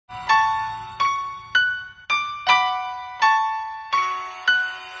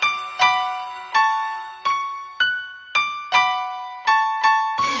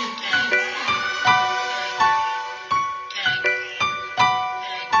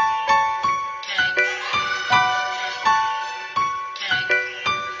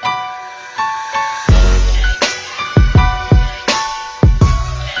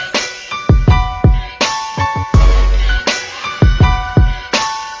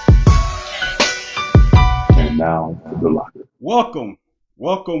down to the locker. Welcome,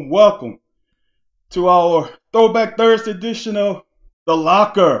 welcome to our Throwback Thursday edition of The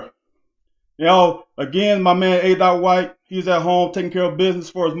Locker. Again, my man A. Dot White, he's at home taking care of business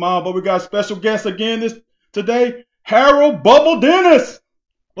for his mom, but we got a special guest again today, Harold Bubba Dennis.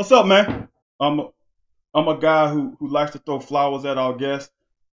 What's up, man? I'm a guy who likes to throw flowers at our guests'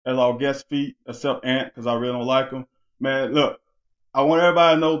 feet, except Ant, because I really don't like him. Man, look, I want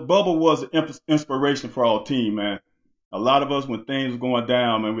everybody to know Bubba was an inspiration for our team, man. A lot of us, when things were going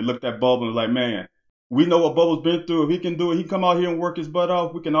down, man, we looked at Bubba and was like, man, we know what Bubba's been through. If he can do it, he come out here and work his butt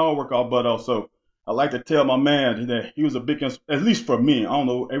off. We can all work our butt off. So I like to tell my man that he was a big, at least for me. I don't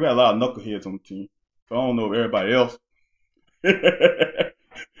know. We had a lot of knuckleheads on the team. So I don't know if everybody else. but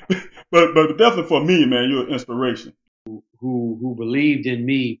definitely for me, man, you're an inspiration. Who believed in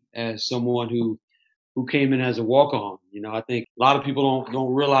me as someone who came in as a walk-on. I think a lot of people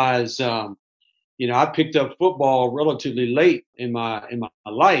don't realize. I picked up football relatively late in my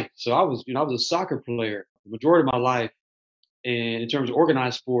life, so I was a soccer player the majority of my life, and in terms of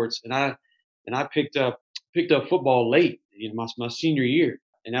organized sports, and I picked up football late, my senior year,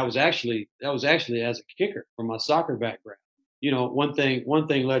 and that was actually as a kicker from my soccer background. One thing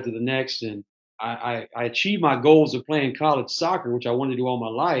led to the next, and I achieved my goals of playing college soccer, which I wanted to do all my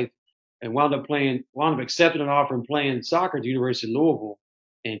life, and wound up accepting an offer and playing soccer at the University of Louisville,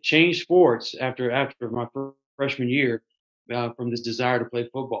 and changed sports after my freshman year from this desire to play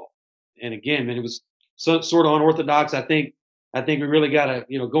football. And again, man, it was sort of unorthodox. I think we really got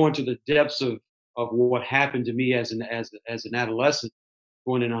to go into the depths of what happened to me as an adolescent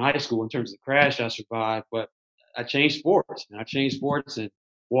going into high school in terms of the crash I survived. But I changed sports, and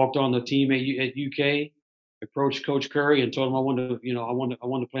walked on the team at UK. Approached Coach Curry and told him I wanted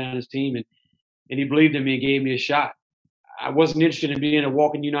to play on his team, and he believed in me and gave me a shot. I wasn't interested in being a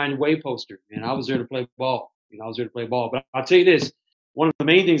walking United Way poster, and I was there to play ball. But I'll tell you this: one of the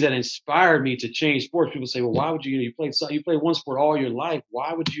main things that inspired me to change sports. People say, "Well, why would you? You played one sport all your life.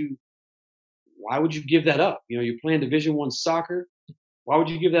 Why would you give that up? You're playing Division I soccer. Why would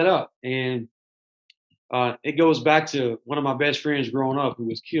you give that up?" And it goes back to one of my best friends growing up who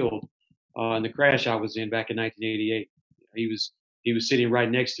was killed in the crash I was in back in 1988. He was sitting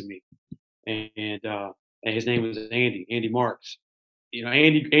right next to me, and his name was Andy Marks.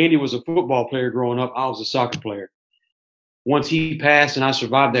 Andy was a football player growing up. I was a soccer player. Once he passed and I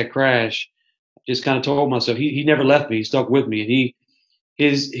survived that crash, I just kind of told myself he never left me. He stuck with me, and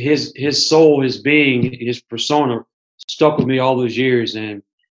his soul, his being, his persona stuck with me all those years, and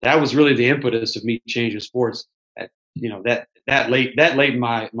that was really the impetus of me changing sports. That late in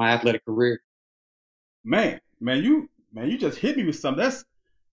my athletic career. Man, you just hit me with something.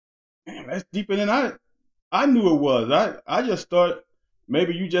 That's deeper than I knew it was. I just thought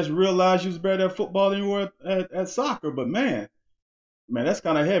maybe you just realized you was better at football than you were at soccer. But man, that's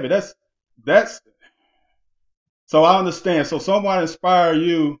kind of heavy. That's so I understand. So someone inspired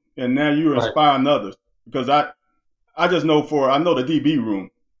you, and now you're Right. inspiring others. Because I just know I know the DB room,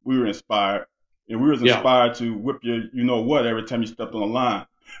 we were inspired, and we was Yeah. inspired to whip your what every time you stepped on the line.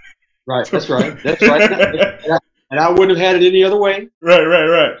 Right. That's right. That's right. And I wouldn't have had it any other way.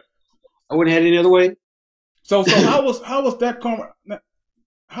 Right. I wouldn't have had it any other way. So how was that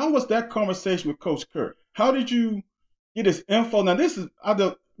conversation with Coach Kerr? How did you get this info? Now I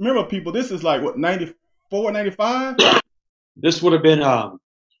don't remember people. This is like what 94, 95? This would have been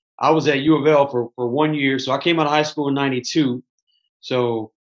I was at U of L for 1 year, so I came out of high school in '92.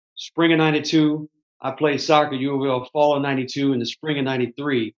 So spring of '92, I played soccer at U of L. Fall of '92 and the spring of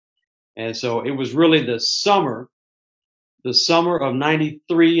 '93, and so it was really the summer of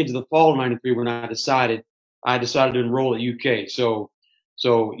 '93 into the fall of '93 when I decided to enroll at UK. So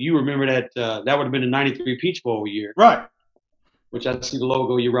you remember that that would have been the '93 Peach Bowl year, Right. which I see the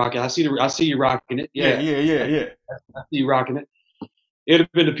logo you rocking. I see you rocking it. Yeah. I see you rocking it. It would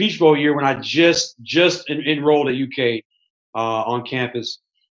have been the Peach Bowl year when I just enrolled at UK on campus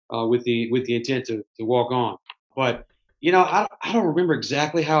with the intent to walk on. But I don't remember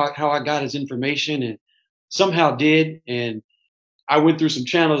exactly how I got his information, and somehow did, and I went through some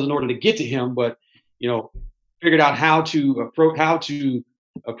channels in order to get to him. But figured out how to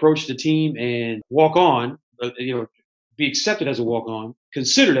approach the team and walk on. Be accepted as a walk on,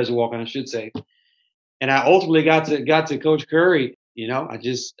 considered as a walk on, I should say. And I ultimately got to Coach Curry. I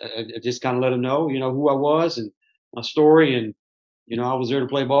just kind of let him know, who I was and my story, and I was there to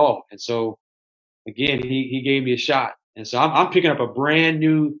play ball. And so again, he gave me a shot, and so I'm picking up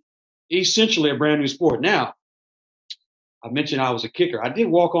essentially a brand new sport. Now, I mentioned I was a kicker. I did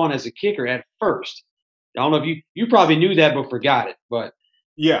walk on as a kicker at first. I don't know if you probably knew that but forgot it. But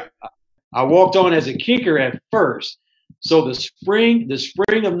Yeah. I walked on as a kicker at first. So the spring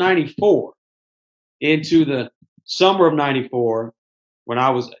of '94 into the summer of '94, when I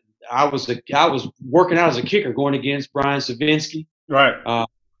was working out as a kicker, going against Brian Savinsky, Right. uh,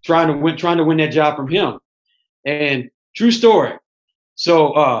 trying to win that job from him. And true story.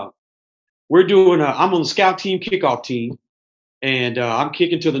 So I'm on the scout team, kickoff team, and I'm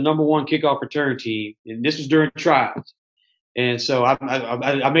kicking to the number one kickoff return team, and this was during trials. And so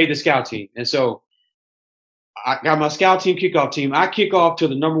I made the scout team, and so I got my scout team, kickoff team. I kick off to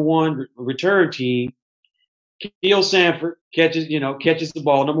the number one return team. Keel Sanford catches the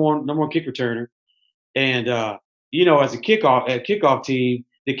ball, number one kick returner, and as a kickoff team,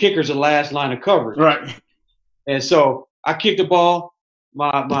 the kicker's the last line of coverage. Right. And so I kick the ball.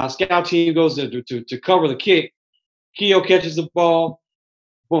 My scout team goes to cover the kick. Keo catches the ball,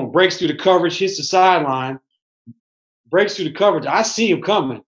 boom, breaks through the coverage, hits the sideline, breaks through the coverage. I see him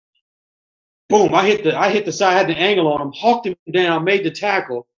coming. Boom, I hit the side, I had the angle on him, hawked him down, made the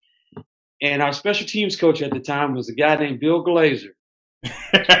tackle. And our special teams coach at the time was a guy named Bill Glazer.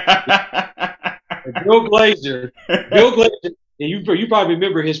 Bill Glazer, and you probably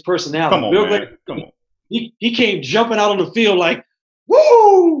remember his personality. Come on, Bill man. Glazer, Come on. he came jumping out on the field like,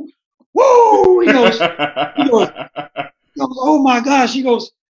 woo, woo. He goes, oh my gosh. He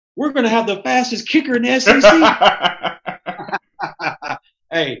goes, we're going to have the fastest kicker in the SEC.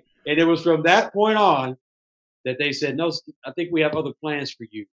 Hey, and it was from that point on that they said, no, I think we have other plans for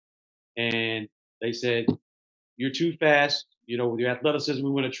you. And they said, you're too fast. With your athleticism, we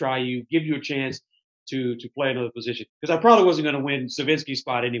want to try you, give you a chance to play another position. Because I probably wasn't going to win Savinsky's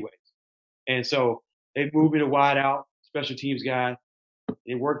spot anyways. And so they moved me to wide out, special teams guy.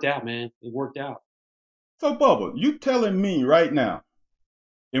 It worked out, man. It worked out. So, Bubba, you telling me right now,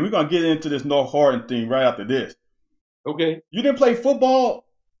 and we're going to get into this North Hardin thing right after this. Okay. You didn't play football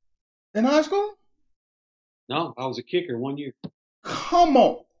in high school? No, I was a kicker 1 year. Come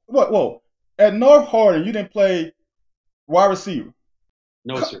on. What? Whoa. At North Hardin, you didn't play wide receiver?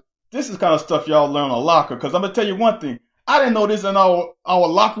 No, sir. This is kind of stuff y'all learn on locker. Because I'm going to tell you one thing. I didn't know this in our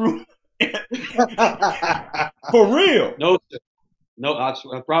locker room. For real. No, sir. No, I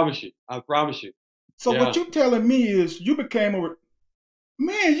promise you. I promise you. So Yeah. what you telling me is you became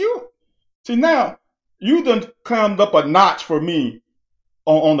man, see now, you done climbed up a notch for me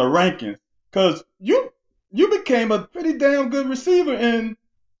on the rankings. Because you became a pretty damn good receiver in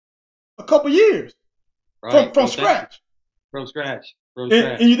a couple years. Right. From scratch. From scratch. And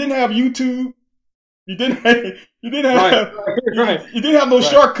you didn't have YouTube. You didn't have right. You didn't have no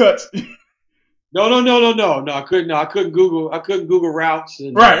shortcuts. No. I couldn't Google routes.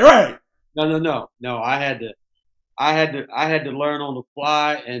 And, Right. No. I had to learn on the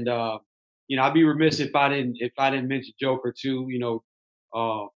fly, and I'd be remiss if I didn't mention Joker too.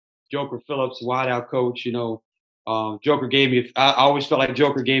 Joker Phillips, wideout coach. Joker gave me. I always felt like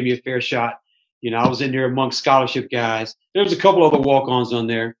Joker gave me a fair shot. I was in there amongst scholarship guys. There was a couple other walk-ons on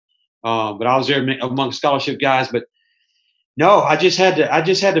there, but I was there among scholarship guys. But no, I just had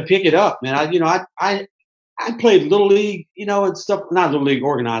to pick it up, man. I played little league, and stuff. Not little league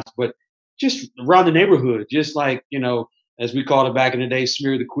organized, but just around the neighborhood, just like as we called it back in the day,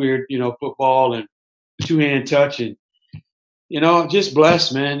 smear the queer, football and two-hand touch, and just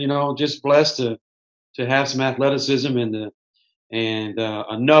blessed, man. Just blessed to have some athleticism and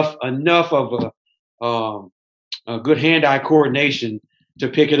enough of a good hand-eye coordination to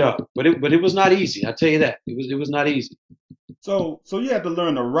pick it up. But it was not easy. I tell you that it was not easy. So you had to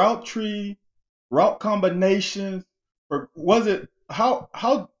learn the route tree, route combinations, or was it how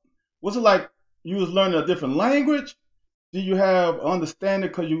was it like you was learning a different language? Did you have understanding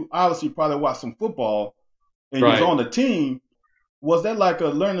because you obviously probably watched some football and you was on the team? Was that like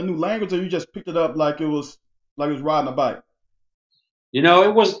learning a new language, or you just picked it up like it was riding a bike? It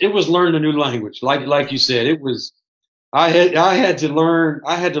was learning a new language. Like you said, it was. I had to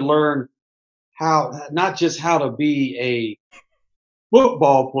learn how, not just how to be a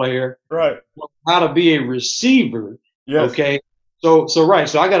football player, right? But how to be a receiver. Yes. Okay. So right.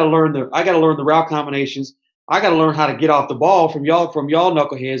 So I got to learn the route combinations. I got to learn how to get off the ball from y'all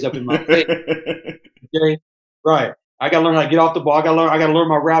knuckleheads up in my face. Okay. Right. I got to learn how to get off the ball. I got to learn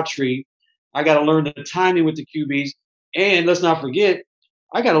my route tree. I got to learn the timing with the QBs. And let's not forget,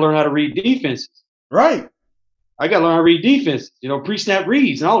 I got to learn how to read defenses. Right. I got to learn how to read defenses, pre-snap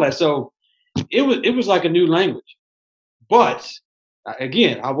reads and all that. So it was like a new language. But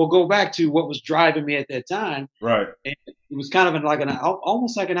again, I will go back to what was driving me at that time. Right. And it was kind of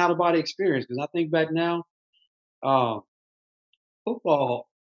almost like an out of body experience, because I think back now, football's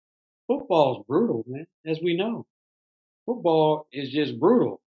brutal, man. As we know, football is just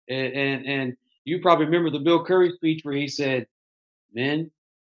brutal. And you probably remember the Bill Curry speech where he said, "Men,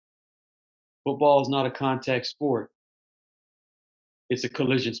 football is not a contact sport; it's a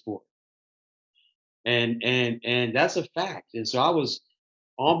collision sport." And that's a fact. And so I was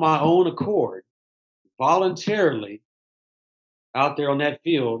on my own accord, voluntarily out there on that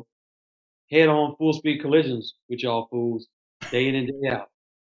field, head on full speed collisions with y'all fools, day in and day out,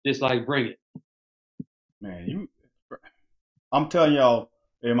 just like bring it. Man, I'm telling y'all,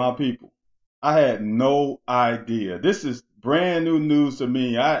 and my people, I had no idea. This is brand new news to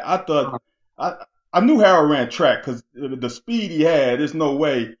me. I thought I I knew Harold ran track because the speed he had, there's no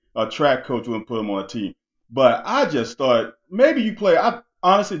way a track coach wouldn't put him on a team. But I just thought maybe you play. I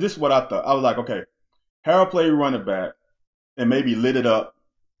honestly, this is what I thought. I was like, okay, Harold played running back and maybe lit it up,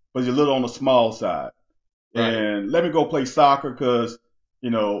 but he's a little on the small side. Right. And let me go play soccer because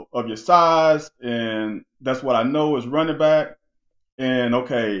of your size, and that's what I know is running back. And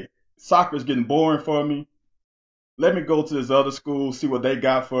okay, soccer is getting boring for me. Let me go to this other school, see what they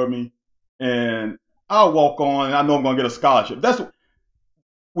got for me, and I'll walk on. And I know I'm gonna get a scholarship. That's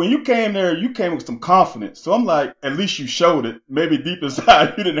when you came there. You came with some confidence. So I'm like, at least you showed it. Maybe deep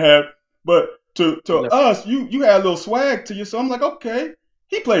inside you didn't have, but to No, us, you had a little swag to you. So I'm like, okay,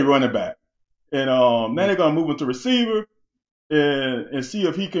 he played running back, and now they're gonna move him to receiver and see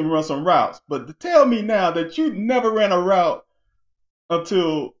if he can run some routes. But to tell me now that you never ran a route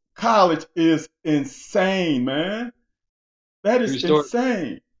until college is insane, man. That true is story.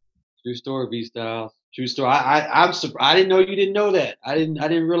 insane. True story, B Styles. True story. I'm surprised. I didn't know you didn't know that. I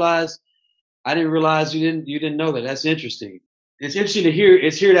didn't realize. I didn't realize you didn't know that. That's interesting. It's interesting to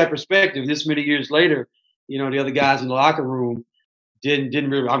hear that perspective this many years later. The other guys in the locker room didn't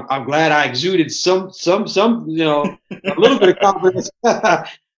really. I'm glad I exuded some a little bit of confidence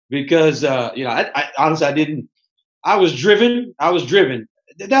because I honestly I didn't. I was driven. I was driven.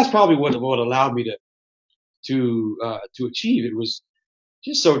 That's probably what allowed me to achieve. It was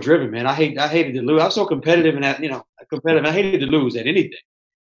just so driven, man. I hated to lose. I was so competitive and competitive. I hated to lose at anything.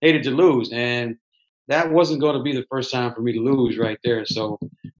 Hated to lose, and that wasn't going to be the first time for me to lose right there. So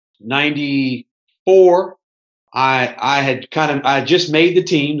 '94, I just made the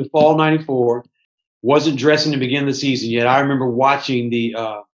team, the fall '94. Wasn't dressing to begin the season yet. I remember watching the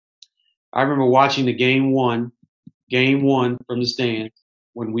game one from the stands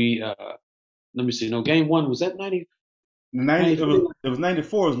when we let me see, no, game one was that 90, 90, '94. it was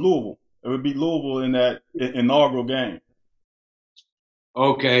 94 is Louisville. It would be Louisville in that inaugural game.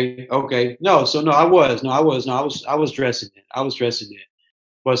 Okay, okay. No, so no, I was, no, I was, no, I was dressing it. I was dressing it.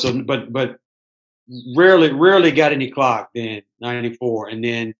 But rarely got any clock then, '94. And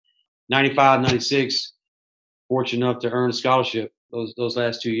then '95, '96, fortunate enough to earn a scholarship those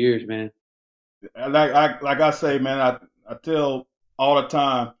last 2 years, man. Like I say, man, I tell all the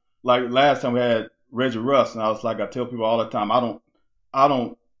time. Like last time we had Reggie Russ, and I was like, I tell people all the time, I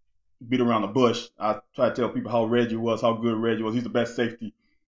don't beat around the bush. I try to tell people how Reggie was, how good Reggie was. He's the best safety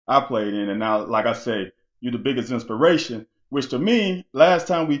I played in. And now, like I say, you're the biggest inspiration, which to me, last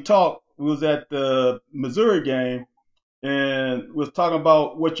time we talked, we was at the Missouri game and was talking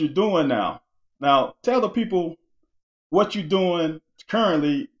about what you're doing now. Now, tell the people what you're doing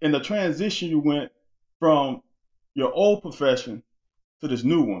currently in the transition you went from your old profession to this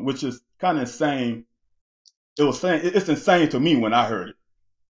new one, which is kind of insane. It's insane to me when I heard it.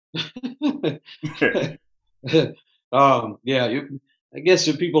 Yeah, I guess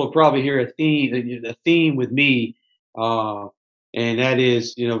that people will probably hear a theme with me, uh, and that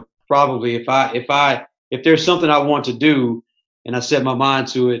is, probably if there's something I want to do and I set my mind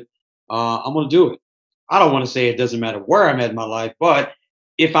to it, I'm going to do it. I don't want to say it doesn't matter where I'm at in my life, but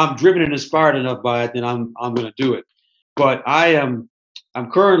if I'm driven and inspired enough by it, then I'm going to do it. But I'm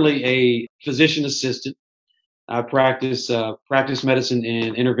currently a physician assistant. I practice medicine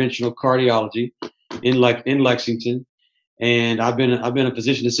and interventional cardiology in Lexington, and I've been a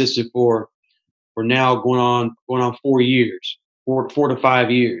physician assistant for now going on 4 years, 4 to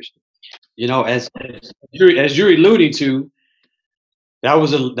 5 years. As you're alluding to, that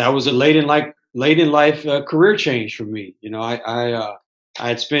was a late in life career change for me. I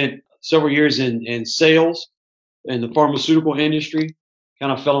had spent several years in sales in the pharmaceutical industry.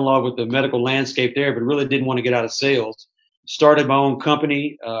 Kind of fell in love with the medical landscape there, but really didn't want to get out of sales. Started my own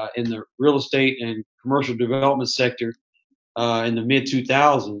company in the real estate and commercial development sector in the mid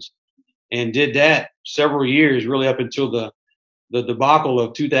 2000s, and did that several years, really up until the debacle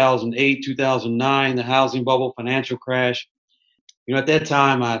of 2008, 2009, the housing bubble, financial crash. At that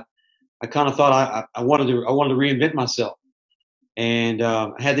time, I kind of thought I wanted to reinvent myself, and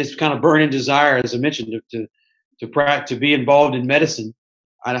I had this kind of burning desire, as I mentioned, to be involved in medicine.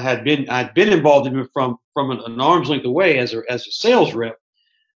 I'd been involved in it from an arm's length away as a sales rep,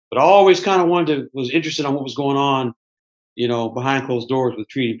 but I always kind of was interested on what was going on, behind closed doors with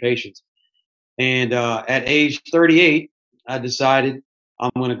treating patients. And at age 38, I decided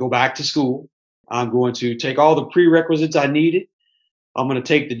I'm going to go back to school. I'm going to take all the prerequisites I needed. I'm going to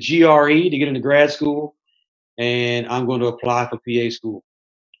take the GRE to get into grad school, and I'm going to apply for PA school.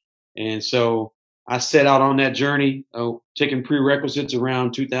 And so I set out on that journey, taking prerequisites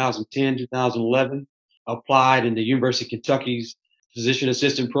around 2010, 2011, applied in the University of Kentucky's physician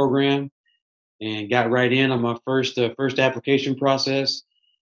assistant program, and got right in on my first application process.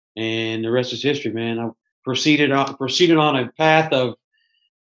 And the rest is history, man. I proceeded on a path of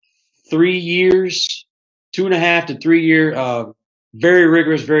 3 years, 2.5 to 3 year, very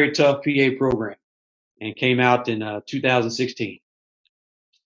rigorous, very tough PA program, and came out in 2016.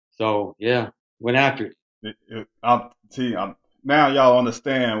 So yeah, went after it. Now y'all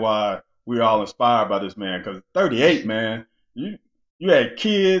understand why we're all inspired by this man. Because 38, man, you had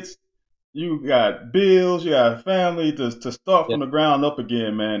kids, you got bills, you got family to start Yeah. from the ground up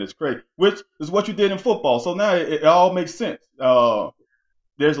again, man. It's great, which is what you did in football. So now it all makes sense.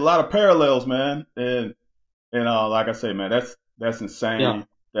 There's a lot of parallels, man, and like I say, man, that's insane. Yeah.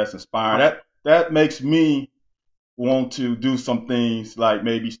 That's inspiring. That makes me want to do some things like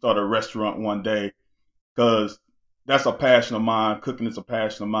maybe start a restaurant one day because that's a passion of mine. Cooking is a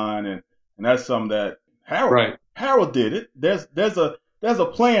passion of mine, and that's something that Harold did it. There's a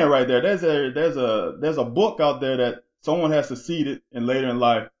plan right there. There's a book out there that someone has succeeded in later in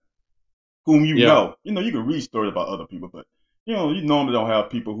life, whom you Yeah. know. You can read stories about other people, but you normally don't have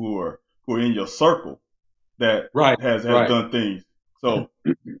people who are in your circle that has Right. done things. So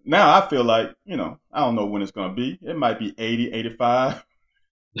now I feel like, I don't know when it's going to be. It might be 80, 85.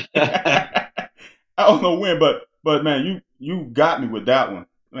 I don't know when, but man, you got me with that one.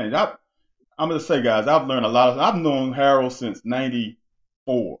 Man, I'm going to say, guys, I've learned a lot. I've known Harold since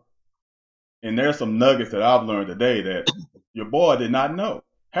 94. And there's some nuggets that I've learned today that your boy did not know.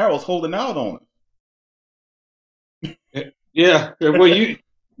 Harold's holding out on us. Yeah. Well,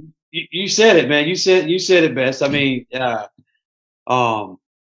 you said it, man. You said it best. I mean, I try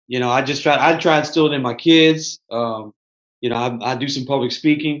to instill it in my kids. I do some public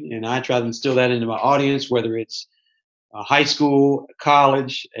speaking, and I try to instill that into my audience, whether it's high school,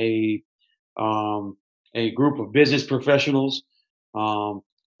 college, a group of business professionals.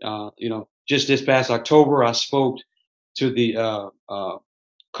 Just this past October, I spoke to the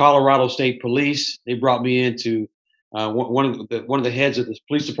Colorado State Police. They brought me in to one of the heads of the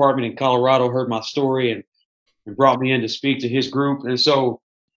police department in Colorado heard my story and brought me in to speak to his group. And so,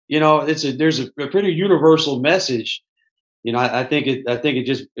 there's a pretty universal message. I think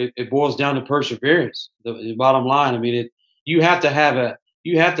it boils down to perseverance. The bottom line, I mean, you have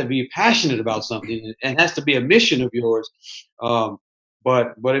to be passionate about something. It has to be a mission of yours.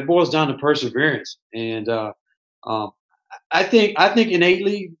 But it boils down to perseverance. And I think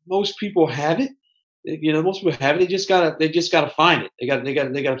innately most people have it. Most people have it. They just gotta find it. They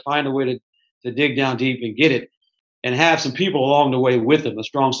gotta find a way to dig down deep and get it, and have some people along the way with them, a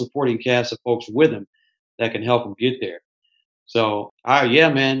strong supporting cast of folks with them that can help them get there. So, yeah,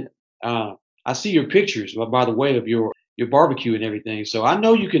 man, I see your pictures, by the way, of your barbecue and everything. So I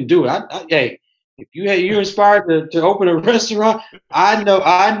know you can do it. Hey, if you're inspired to open a restaurant, I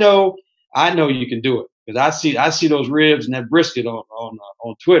know you can do it because I see those ribs and that brisket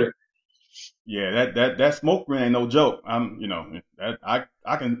on Twitter. Yeah, that smoke ring ain't no joke. That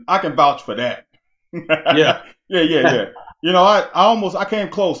I can vouch for that. Yeah. Yeah. I came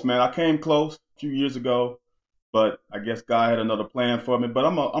close, man. I came close a few years ago, but I guess God had another plan for me. But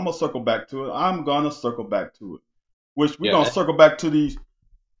I'm gonna circle back to it. I'm gonna circle back to it. Which we're gonna circle back to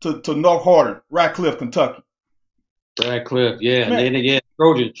to North Hardin, Radcliffe, Kentucky. Radcliffe, yeah, Man, and then again,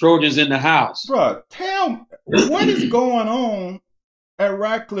 Trojans in the house. Bro, tell me what is going on at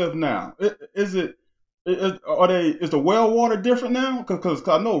Radcliffe now? Is the well water different now? Because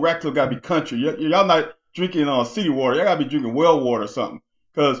I know Radcliffe got to be country. Y'all not drinking city water. Y'all got to be drinking well water or something.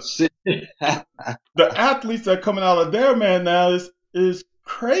 Because the athletes that are coming out of there, man, now is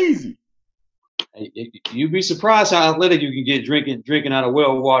crazy. You'd be surprised how athletic you can get drinking out of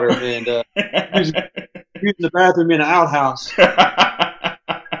well water and using the bathroom in an outhouse.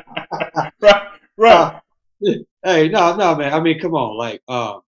 Right. Hey, no, man. I mean, come on. Like,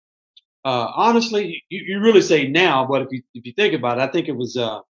 honestly, you really say now, but if you think about it, I think it was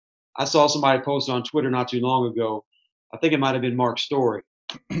I saw somebody post on Twitter not too long ago. I think it might have been Mark Story,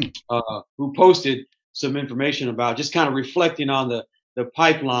 who posted some information about just kind of reflecting on the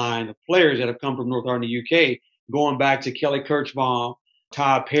pipeline of players that have come from North Hardin, the UK, going back to Kelly Kirchbaum,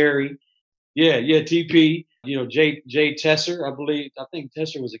 Todd Perry. Yeah, yeah, TP. You know, Jay Tesser, I believe. I think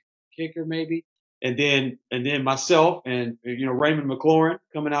Tesser was a kicker, maybe. And then myself and Raymond McLaurin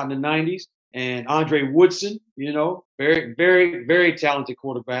coming out in the '90s, and Andre Woodson. You know, very very very talented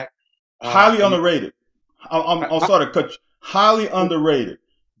quarterback. Highly And underrated. I'm I, sorry to cut you. Highly underrated.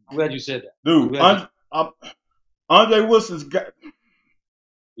 I'm glad you said that. I'm Dude, glad you. Andre Wilson's got.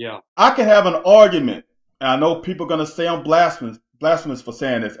 Yeah, I can have an argument, and I know people are gonna say I'm blasphemous for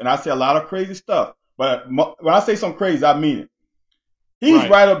saying this, and I say a lot of crazy stuff. But when I say something crazy, I mean it. He's right.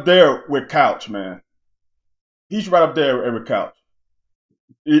 right up there with Couch, man. He's right up there with Couch.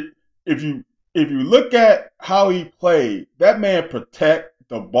 It, if you look at how he played, that man protect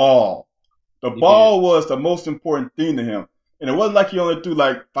the ball. The He did. ball was the most important thing to him. And it wasn't like he only threw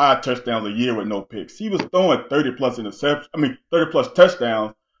like 5 touchdowns a year with no picks. He was throwing 30 plus interceptions. 30 plus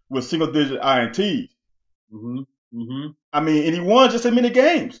touchdowns with single digit INTs. Mhm. Mhm. And he won just as many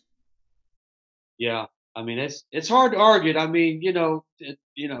games. Yeah. I mean, it's hard to argue. I mean,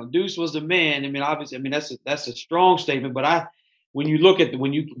 Deuce was the man. I mean, obviously, I mean that's a strong statement. But when you look at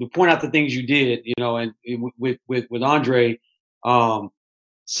when you to point out the things you did, and with Andre, um,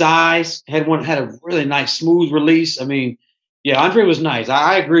 size had a really nice smooth release. I mean, yeah, Andre was nice.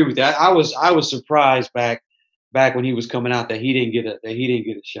 I agree with that. I was surprised back when he was coming out that he didn't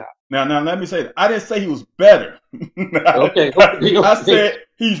get a shot. Now, let me say that. I didn't say he was better. Okay, okay, I okay. said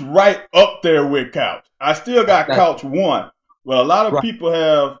he's right up there with Couch. I still got Got Couch one. Well, a lot of right, people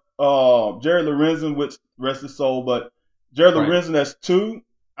have Jerry Lorenzen, which rest his soul, but Jerry right. Lorenzen as two.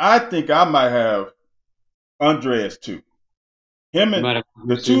 I think I might have Andre as two. Him You and might have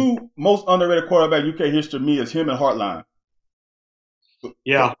the missed two. two most underrated quarterback UK history to me is him and Hartline.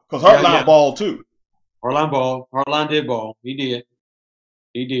 Yeah, Because yeah, Hartline yeah. ball too. Harlan did ball. He did.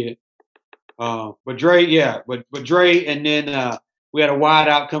 He did. But Dre, yeah, but Dre, and then we had a wide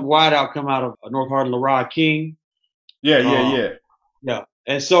out come out of North Harlan, Larod King. Yeah, yeah, Uh, yeah. yeah,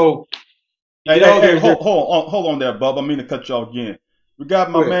 and so Hey, there's hold on there, Bub. I mean to cut you off again. We got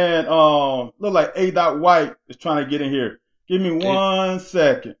my go ahead. man, look like A. Dot White is trying to get in here. Give me Hey, 1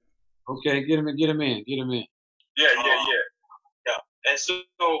 second. okay, get him in. Yeah, yeah, yeah, Yeah, and so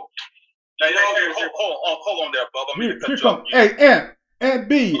hold on there, Bub. I mean to cut you off again. Hey, Aunt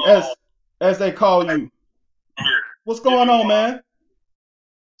B, as they call you. What's going on, man?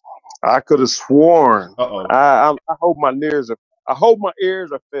 I could have sworn. Uh oh. I hope my ears are. I hope my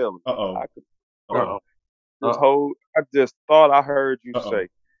ears are failing. Uh oh. I could Uh Uh oh. oh. just Uh hold. I just thought I heard you Uh oh. say,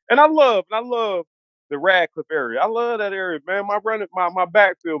 and I love the Radcliffe area. I love that area, man. My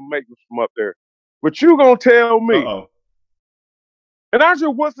backfield makes from up there. But you gonna tell Uh me? oh. And Andre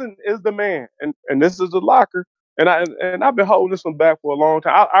Woodson is the man, and this is the locker. And I've been holding this one back for a long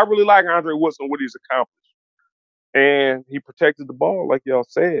time. I really like Andre Woodson, what he's accomplished, and he protected the ball like y'all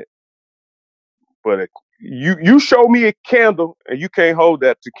said. But you show me a candle and you can't hold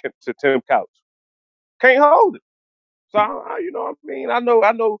that to Tim Couch. Can't hold it. So you know what I mean. I know.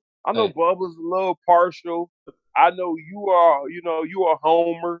 Hey, Bubba's a little partial. I know you are. You are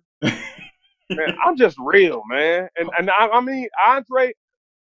Homer. Man, I'm just real, man. And I mean Andre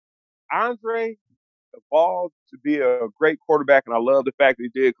evolved to be a great quarterback, and I love the fact that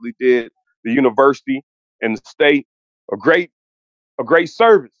he did because he did the university and the state a great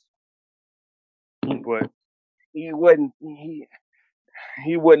service. But he wasn't.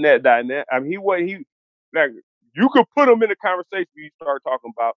 He wasn't that dynamic. I mean, he wasn't. Like you could put him in the conversation when you start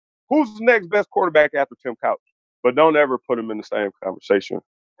talking about who's the next best quarterback after Tim Couch, but don't ever put him in the same conversation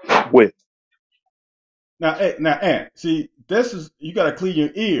with. Now, Aunt, see, this is you got to clear your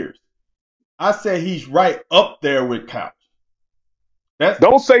ears. I said he's right up there with Couch. That's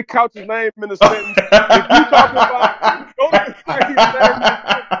Don't say Couch's name in a sentence. If you talking about, don't say his name in a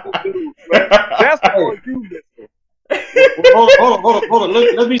sentence, dude, man. That's hey, on you, mister. hold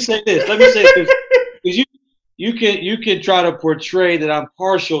on. Let me say this. Because you can try to portray that I'm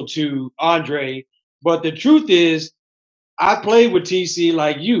partial to Andre, but the truth is I played with TC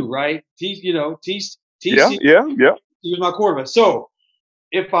like you, right? Yeah, TC yeah, yeah. was my quarterback. So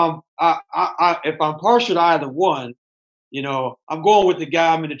if I'm partial to either one, I'm going with the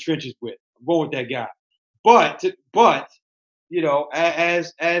guy I'm in the trenches with. I'm going with that guy. But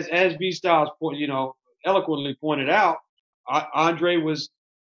as B Styles eloquently pointed out, Andre was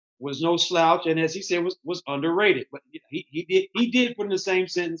no slouch, and as he said, was underrated. But he did put in the same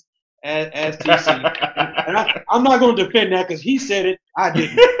sentence as TC, and I'm not going to defend that because he said it, I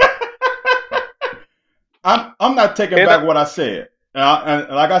didn't. I'm not taking And back what I said. And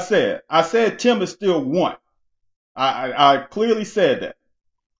like I said Tim is still one. I clearly said that.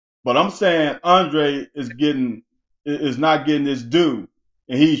 But I'm saying Andre is not getting his due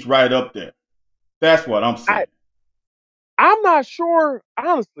and he's right up there. That's what I'm I saying. I'm not sure.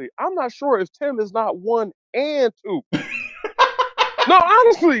 Honestly, I'm not sure if Tim is not one and two. No,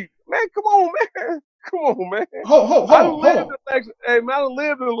 honestly, man, come on, man, come on, man. Hold on, hold on. Hey, man, I done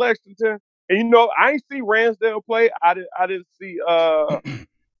lived in Lexington, and I ain't see Ransdale play. I didn't see uh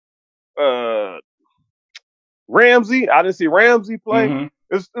Ramsey. I didn't see Ramsey play. Mm-hmm.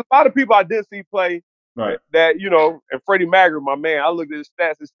 There's a lot of people I did see play Right. that, and Freddie Maggard, my man. I looked at his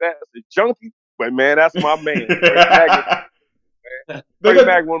stats is junky, but man, that's my man. Freddie Maggard, Freddie they're,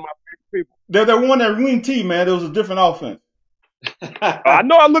 Maggard, one of my favorite people. they're one that win team, man. It was a different offense. I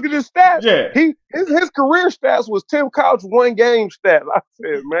know. I look at his stats. Yeah. His career stats was Tim Couch one game stats. I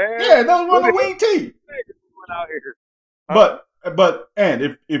said, man, Yeah, that was what one the of hell the wing team. going out here? Huh?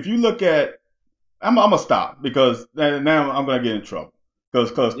 And if you look at, I'm gonna stop because now I'm gonna get in trouble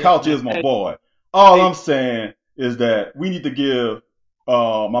because Yeah, Couch man. is my boy. All Hey. I'm saying is that we need to give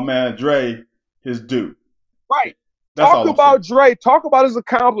my man Dre his due. Right. That's Talk all I'm about saying. Dre. Talk about his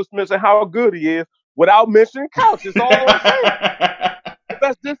accomplishments and how good he is without mentioning Couch. That's all I'm saying.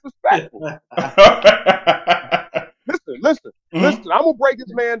 That's disrespectful. Listen. I'm gonna break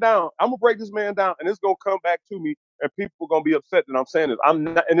this man down. And it's gonna come back to me, and people are gonna be upset that I'm saying this. I'm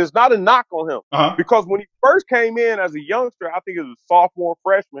not, and it's not a knock on him Uh-huh. because when he first came in as a youngster, I think it was a sophomore,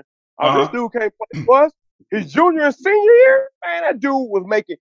 freshman. This Uh-huh. dude can't play for us. His junior and senior year, man, that dude was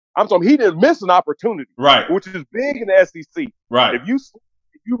making. I'm talking. He didn't miss an opportunity, Right. which is big in the SEC. Right. If you slip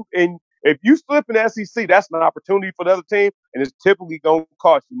in the SEC, that's an opportunity for the other team, and it's typically gonna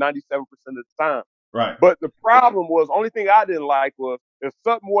cost you 97% of the time. Right. But the problem was, only thing I didn't like was if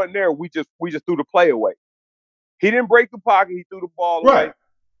something wasn't there, we just threw the play away. He didn't break the pocket. He threw the ball away. Right.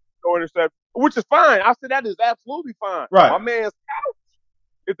 No interception, which is fine. I said that is absolutely fine. Right. My man's out.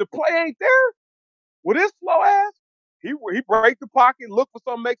 If the play ain't there, with his slow ass, he break the pocket, look for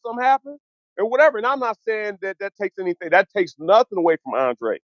something, make something happen, and whatever. And I'm not saying that takes anything. That takes nothing away from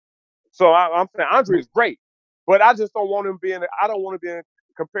Andre. So I'm saying Andre is great, but I just don't want him being. I don't want to be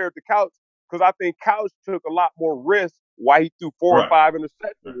compared to Couch because I think Couch took a lot more risk while he threw 4 or Right. 5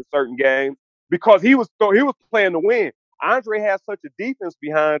 interceptions in certain games because he was playing to win. Andre has such a defense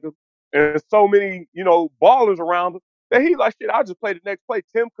behind him and so many ballers around him that he's like, shit, I'll just play the next play.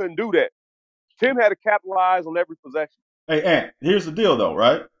 Tim couldn't do that. Tim had to capitalize on every possession. Hey, Ant, here's the deal though,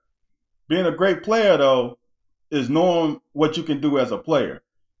 right? Being a great player though is knowing what you can do as a player.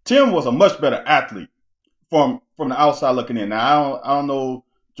 Tim was a much better athlete from the outside looking in. Now I don't know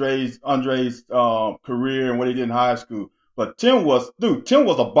Andre's career and what he did in high school, but Tim was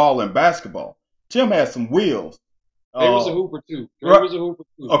a ball in basketball. Tim had some wheels. He was a hooper too. Dre right. was a hooper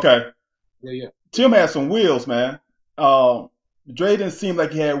too. Okay. Yeah. Tim had some wheels, man. Dre didn't seem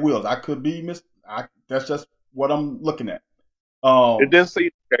like he had wheels. I could be that's just what I'm looking at. It didn't seem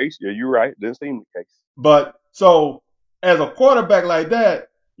the case. Yeah, you're right. It didn't seem the case. But so as a quarterback like that,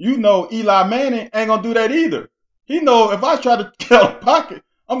 Eli Manning ain't gonna do that either. He know if I try to get out of the pocket,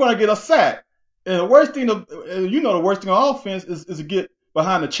 I'm gonna get a sack. And the worst thing on offense is to get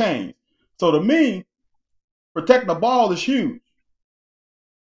behind the chains. So to me, protecting the ball is huge.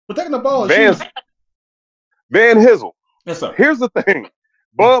 Protecting the ball is huge. Van Hizzle. Yes, sir. Here's the thing.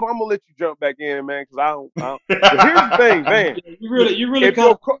 Bub, I'm gonna let you jump back in, man, because I don't. But here's the thing, man. You really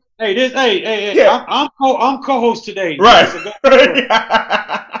come. Hey, Yeah. I'm co-host today. Right. So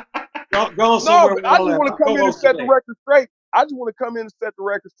No, but I just want to come in and set the record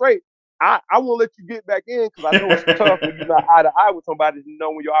straight. I want to let you get back in because I know it's tough when you're not eye to eye with somebody to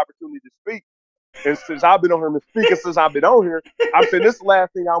know when your opportunity to speak. And since I've been on here and speaking since I've been on here, I'm saying this is the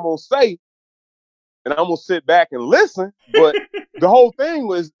last thing I'm gonna say, and I'm gonna sit back and listen. But the whole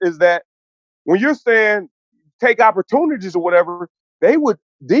thing is that when you're saying take opportunities or whatever,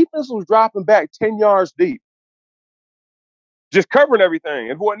 defense was dropping back 10 yards deep, just covering everything.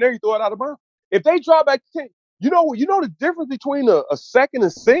 And if it wasn't there, you throw it out of bounds. If they drop back 10, you know the difference between a second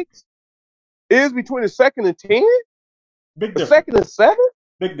and 6 is between a second and 10, Big a difference. second and 7.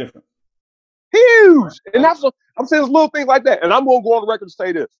 Big difference. Huge. And that's what I'm saying. There's little things like that. And I'm going to go on the record to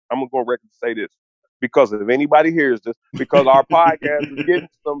say this. Because if anybody hears this, because our podcast is getting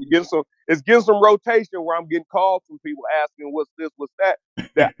some rotation where I'm getting calls from people asking what's this, what's that.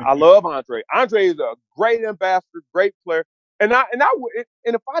 That I love Andre. Andre is a great ambassador, great player. And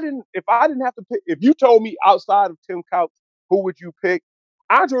if I didn't have to pick, if you told me outside of Tim Couch, who would you pick?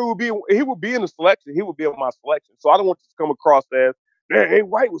 Andre would be in the selection. He would be in my selection. So I don't want this to come across as hey,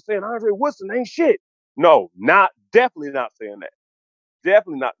 White was saying Andre Woodson ain't shit. No, definitely not saying that.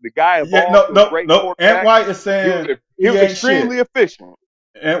 Definitely not. The guy evolved to a great quarterback. Ant White is saying he was extremely efficient.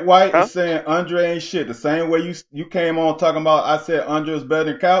 Aunt White Huh? is saying Andre ain't shit. The same way you came on talking about I said Andre is better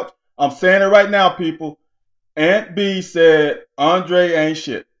than Couch. I'm saying it right now, people. Aunt B said Andre ain't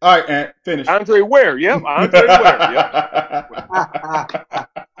shit. All right, Aunt, finish. Andre Ware. Yep. Andre Ware. Yep.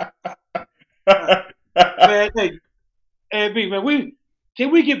 Man, hey, B, man,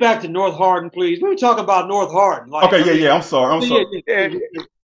 can we get back to North Hardin, please? We were talking about North Hardin. Like, Okay, I mean, yeah. I'm sorry. I'm yeah, sorry. Yeah.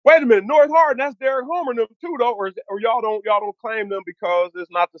 Wait a minute. North Hardin. That's Derek Homer and them too, though, or y'all don't claim them because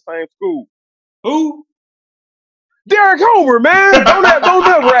it's not the same school. who? Derek Homer, man. Don't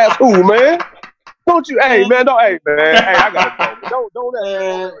never ask who, man. Don't you? Hey, Man, man. Don't. Hey, man. Hey, I gotta go. But don't ever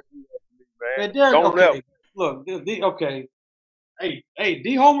man, do that to me, man. man, Derek. Don't ever. Okay, look, okay. Hey,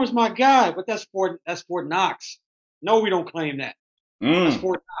 D Homer's my guy, but that's Fort Knox. No, we don't claim that. That's Mm.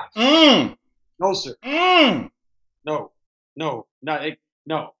 Fort Knox. Mm. No, sir. Mm. No, not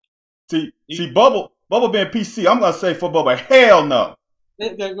no. See, Bubba being PC. I'm gonna say for Bubba, hell no.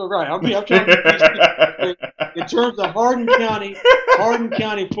 Right. I'm trying to be PC. In terms of Hardin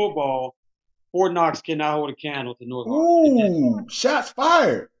County football, Fort Knox cannot hold a candle to North Hardin. Ooh, shots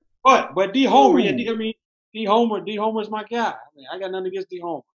fired. But D Homer, yeah, Ooh. D Homer's my guy. I mean, I got nothing against D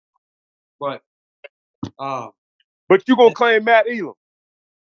Homer, but um, But you gonna claim Matt Elam?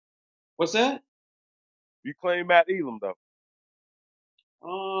 what's that? You claim Matt Elam though?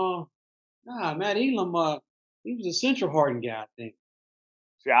 Uh, nah, Matt Elam, he was a Central Hardin guy, I think.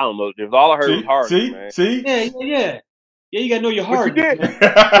 See, I don't know. Just all I heard was See, Hardin, see, man. see. Yeah. You gotta know your But you Hardins, did.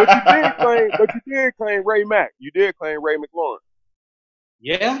 man. But you did claim Ray Mack. You did claim Ray McLaurin.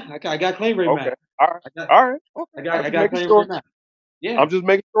 Yeah, I got claim Ray Okay. Mack. All right. I got, All right. Okay. I'm I just got making claim Ray sure. Mack. Yeah. I'm just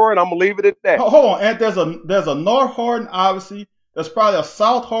making sure, and I'm gonna leave it at that. Hold on, Aunt. There's a North Hardin, obviously. There's probably a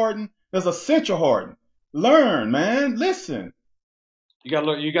South Hardin. There's a Central Hardin. Learn, man. Listen. You gotta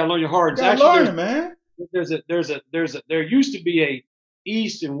learn your You Hardins. gotta Actually, learn it, man. there used to be a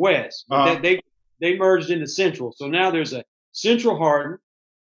East and West, but Uh, they merged into Central. So now there's a Central Hardin,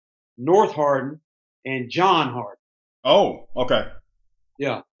 North Hardin, and John Hardin. oh, okay.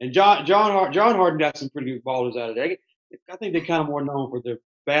 Yeah, and John Harden got some pretty good ballers out of there. I think they're kind of more known for their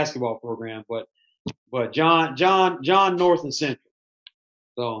basketball program, but John North and Central.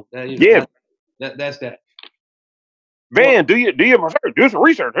 So that Yeah, that's that. Well, Van, do you research? Do some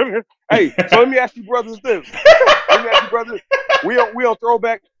research. Hey, so let me ask you brothers this. Let me ask you brothers. We on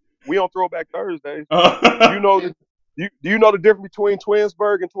throwback Thursdays. Do you Uh, know do you know the difference between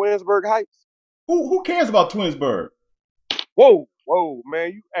Twinsburg and Twinsburg Heights? who cares about Twinsburg? Whoa,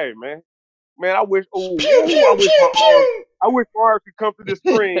 man. Hey, man. Pew pew pew pew. I wish my arms could come to this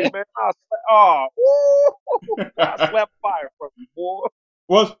screen, man. I slap fire from you, boy.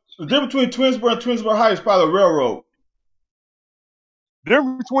 Well, the difference between Twinsburg and Twinsburg Heights is probably a railroad. The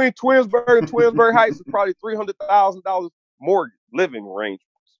difference between Twinsburg and Twinsburg Heights is probably $300,000 mortgage living range.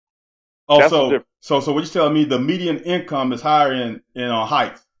 Oh, That's the difference. so what you telling me? The median income is higher in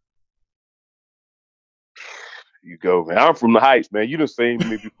Heights. You go, man. I'm from the Heights, man. You done seen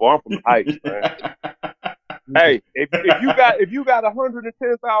me before. I'm from the Heights, man. Hey, if you got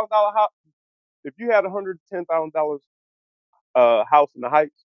 $110,000 house, if you had $110,000 house in the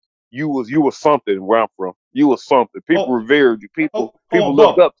Heights, you was something where I'm from. You was something. People oh, revered you. hold People on,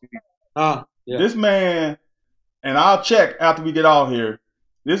 looked Bubba. up to you. yeah. This man, and I'll check after we get out here.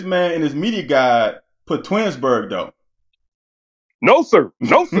 This man in his media guide put Twinsburg though. No, sir.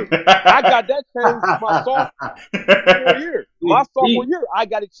 No, sir. I got that changed my sophomore year. My sophomore He, year, I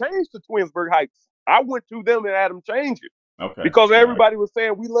got it changed to Twinsburg Heights. I went to them and had them change it Okay, because all right, everybody was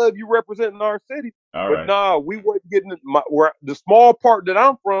saying we love you representing our city, all but right. nah, we wasn't getting where the small part that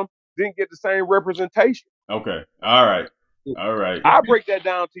I'm from didn't get the same representation. Okay. All right. All right. I break that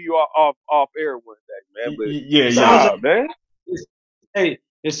down to you off air one day, man. But Yeah, it yeah. sounds nah, like man. hey,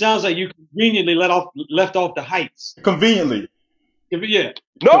 it sounds like you conveniently left off the Heights. Conveniently. Yeah.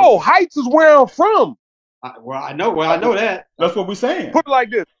 No, Heights is where I'm from. I know that. That's what we're saying. Put it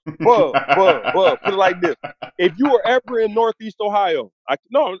like this, Put it like this: if you are ever in Northeast Ohio,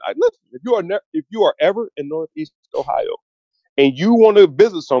 listen. If you are ever in Northeast Ohio and you want to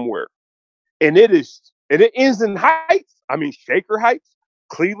visit somewhere, and it ends in Heights. I mean, Shaker Heights,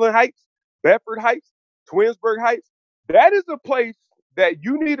 Cleveland Heights, Bedford Heights, Twinsburg Heights. That is a place that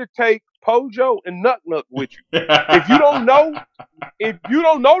you need to take Pojo and Nut Nut with you. If you don't know, if you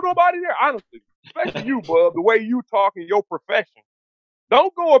don't know nobody there, honestly, especially you, bub, the way you talk in your profession,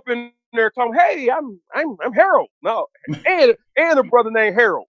 don't go up in there talking, "Hey, I'm Harold." No, and a brother named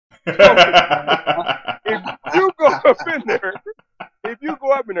Harold. So if you go up in there, if you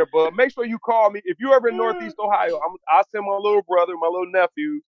go up in there, bub, make sure you call me. If you ever in Northeast Ohio, I'll send my little brother, my little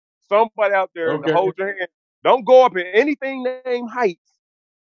nephew, somebody out there to Okay. hold your hand. Don't go up in anything named Heights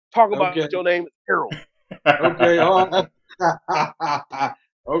Talk about Okay. your name is Harold. Okay. All right.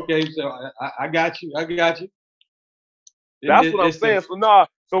 Okay. So I got you. I got you. That's what I'm It's the saying. So nah.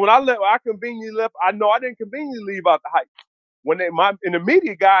 So when I left, I conveniently left. I know I didn't conveniently leave out the Heights. When they my in the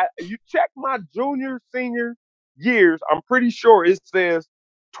media guy, you check my junior, senior years, I'm pretty sure it says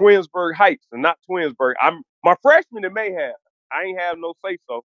Twinsburg Heights and not Twinsburg. I'm my freshman it may have. I ain't have no say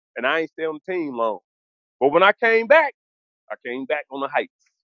so, and I ain't stay on the team long. But when I came back on the Heights.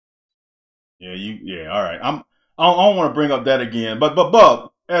 Yeah, all right. I don't want to bring up that again. But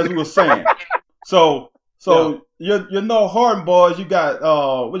Bub, as we were saying, so yeah. you're no Harden boys. You got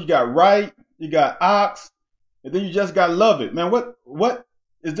what you got Wright, you got Ox, and then you just got Lovett. Man, what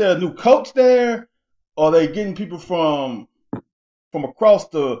is there a new coach there? Or are they getting people from across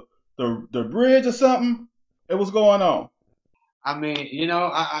the bridge or something? Hey, what's going on? I mean,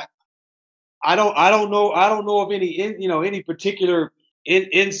 I don't know of any any particular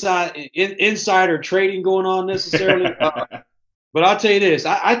insider trading going on necessarily. But I'll tell you this,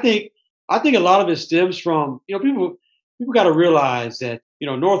 I think a lot of it stems from people got to realize that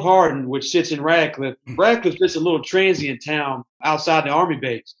North Hardin, which sits in Radcliffe's just a little transient town outside the Army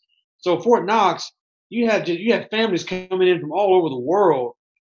base. So Fort Knox, you have families coming in from all over the world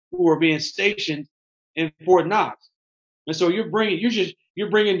who are being stationed in Fort Knox. And so you're bringing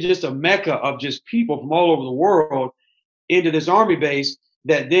just a mecca of just people from all over the world into this army base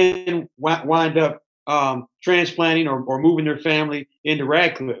that then wind up transplanting or moving their family into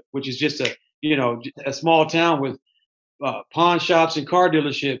Radcliffe, which is just a small town with pawn shops and car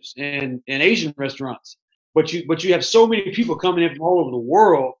dealerships and Asian restaurants. But you have so many people coming in from all over the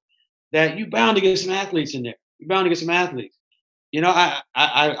world that you bound to get some athletes in there. You're bound to get some athletes. I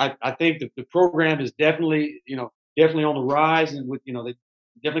think the program is definitely on the rise, and they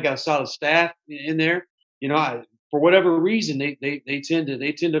definitely got a solid staff in there. For whatever reason, they tend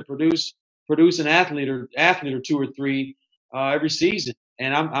to produce an athlete or two or three every season,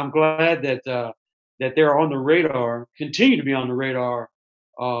 and I'm glad that they're on the radar, continue to be on the radar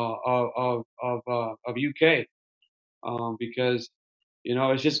of UK, because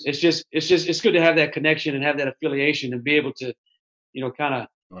it's good to have that connection and have that affiliation and be able to kind of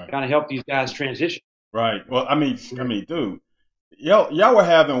Right. help these guys transition. Right. Well, dude, y'all were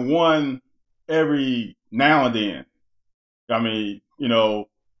having one every now and then. I mean,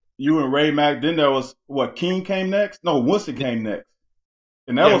 you and Ray Mack. Then there was what King came next. No, Woodson came next,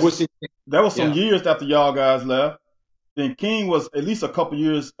 and Yeah, we'll see. that was some Yeah, years after y'all guys left. Then King was at least a couple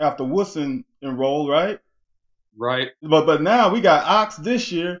years after Woodson enrolled, right? right, But now we got Ox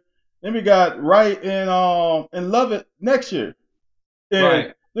this year, then we got Wright and Lovett next year. And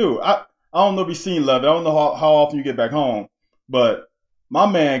right. dude, I don't know if you've seen Lovett. I don't know how often you get back home, but my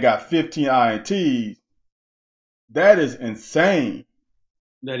man got 15 INTs. That is insane.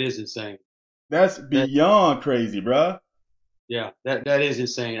 That is insane. That's That beyond crazy, bruh. Yeah, that is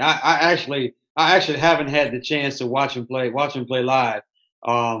insane. I actually haven't had the chance to watch him play live.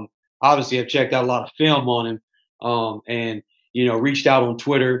 Um, Obviously, I've checked out a lot of film on him, and reached out on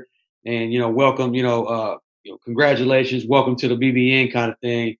Twitter and welcome, congratulations, welcome to the BBN kind of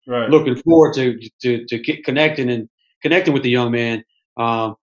thing. Right. Looking forward to get connecting with the young man.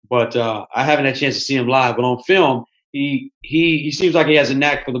 Um, but I haven't had a chance to see him live. But on film, he seems like he has a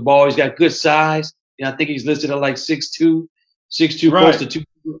knack for the ball. He's got good size. I think he's listed at like 6'2", close Right. to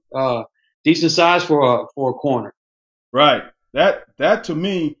 2, decent size for a corner. Right. That to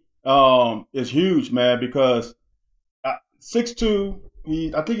me is huge, man, because 6'2",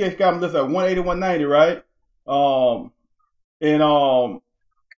 I think he got him listed at 180, 190, right? Um and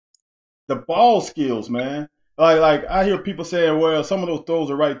the ball skills, man. Like I hear people saying, well, some of those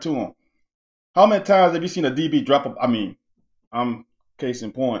throws are right to him. How many times have you seen a DB drop up? I mean, I'm case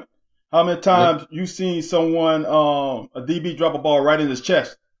in point. How many Yeah, times you seen someone a DB drop a ball right in his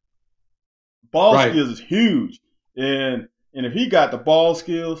chest? Ball right, skills is huge, and if he got the ball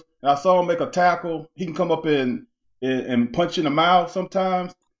skills, and I saw him make a tackle, he can come up and punch in the mouth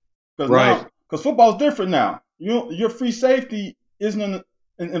sometimes. right, Because football's different now. Your free safety isn't an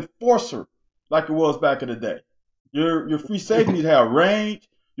enforcer like it was back in the day. Your free safety needs to have range.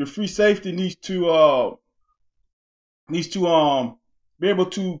 Your free safety needs to be able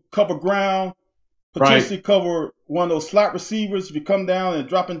to cover ground, right. potentially cover one of those slot receivers if you come down and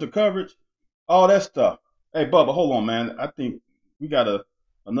drop into coverage, all that stuff. Hey, Bubba, hold on, man. I think we got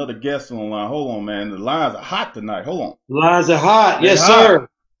another guest on the line. Hold on, man. The lines are hot tonight. Hold on. Lines are hot. They Yes, hot. sir.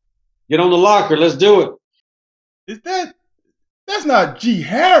 Get on the locker. Let's do it. Is that's not G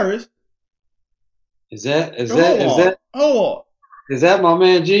Harris? Is that is that Hold is on. that Hold on. is that my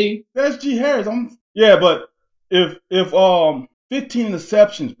man G? That's G Harris. Yeah, but if 15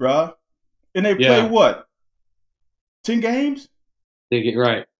 interceptions, bro. And they play Yeah. what? 10 games? They get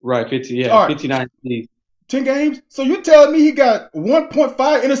right. 50. Yeah. All right, 59. 10 games. So you telling me he got 1.5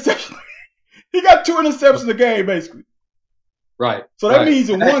 interceptions? He got 2 interceptions a game, basically. Right. So that means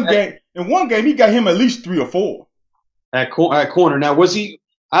in one game, he got him at least 3 or 4. At corner. Now, was he?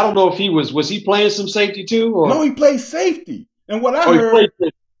 I don't know if he was he playing some safety too, or No, he plays safety. And what I he played.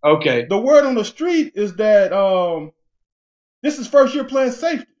 heard, Okay. the word on the street is that this is first year playing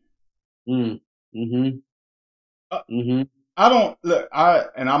safety. Mm-hmm. Uh, Mm-hmm. I don't look.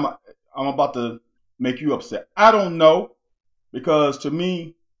 I'm about to make you upset. I don't know because to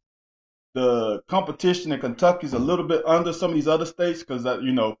me the competition in Kentucky is a little bit under some of these other states because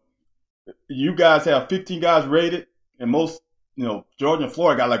you guys have 15 guys rated and most Georgia and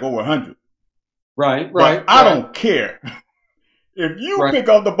Florida got like over 100. Right. But I don't care if you pick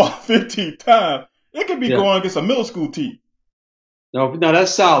up the ball 15 times. It could be going against a middle school team. No,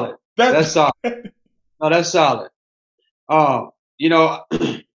 that's solid. That's solid. No, that's solid. You know,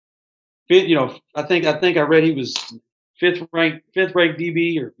 I think I read he was fifth ranked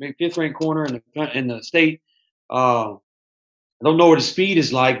DB or maybe fifth ranked corner in the state. I don't know what his speed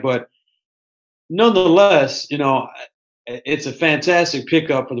is like, but nonetheless, it's a fantastic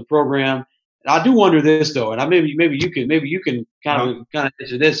pickup for the program. I do wonder this though, and maybe you can kind of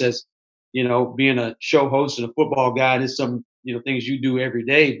answer this as being a show host and a football guy. And it's some things you do every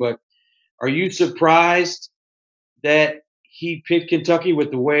day, but are you surprised that he picked Kentucky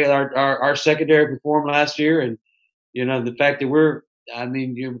with the way our secondary performed last year, and the fact that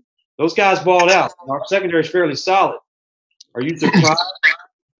those guys balled out. Our secondary is fairly solid. Are you surprised?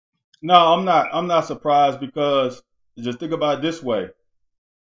 No, I'm not. I'm not surprised because just think about it this way.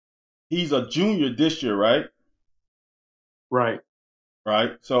 He's a junior this year, right? Right.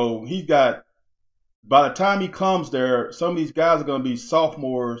 Right. So he's got. By the time he comes there, some of these guys are going to be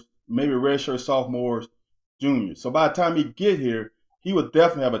sophomores, maybe redshirt sophomores, juniors. So by the time he get here, he would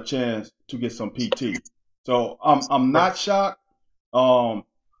definitely have a chance to get some PT. So I'm not shocked.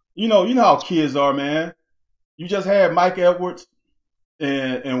 You know how kids are, man. You just had Mike Edwards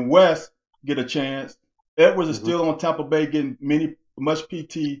and Wes get a chance. Edwards is still on Tampa Bay getting much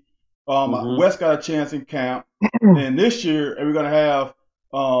PT. Wes got a chance in camp, and this year we're gonna have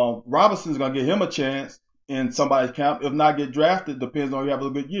Robinson's gonna give him a chance in somebody's camp. If not get drafted, depends on if you have a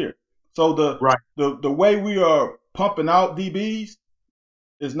good year. So the way we are pumping out DBs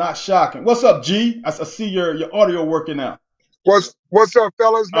is not shocking. What's up, G? I see your audio working out. What's up,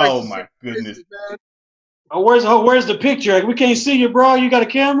 fellas? Nice my goodness. Man. Where's the picture? We can't see you, bro. You got a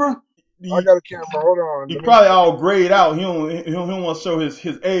camera? I got a camera. Hold on. He probably all grayed out. He don't want to show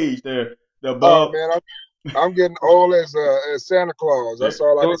his age there. Oh man, I'm getting old as Santa Claus. That's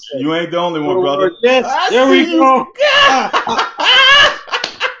all I can say. You ain't the only one, brother. Yes, there we go.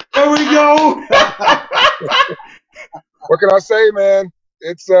 There we go. What can I say, man?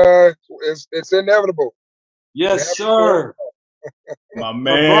 It's inevitable. Yes, sir. My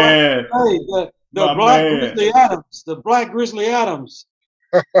man. The Black Grizzly Adams.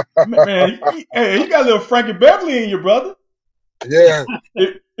 Man, you got a little Frankie Beverly in you, brother. Yeah.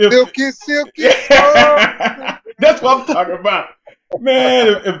 Silky. That's what I'm talking about.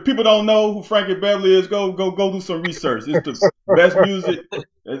 Man, if people don't know who Frankie Beverly is, go do some research. It's the best music.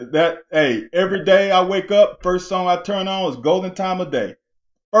 Every day I wake up, first song I turn on is Golden Time of Day.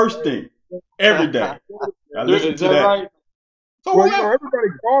 First thing, every day. I listen to that. Right? So everybody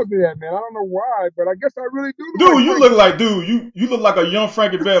calls me that, man. I don't know why, but I guess I really do. Dude, you look like a young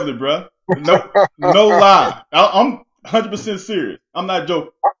Frankie Beverly, bro. No lie. I'm 100% serious. I'm not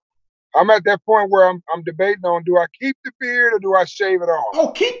joking. I'm at that point where I'm debating on, do I keep the beard or do I shave it off?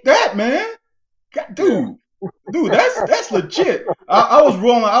 Oh, keep that, man. God, dude, that's legit. I was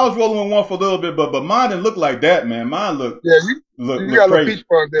rolling with one for a little bit, but mine didn't look like that, man. Mine look you got a little peach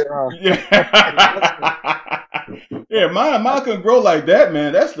fuzz there, huh? Yeah. Yeah, mine couldn't grow like that,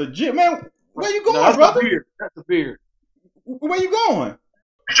 man. That's legit, man. Where you going, brother? That's the beard. Where you going?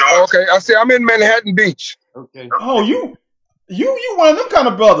 Okay, I see. I'm in Manhattan Beach. Okay. Oh, you one of them kind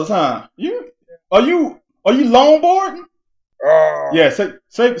of brothers, huh? Are you longboarding? Yeah, say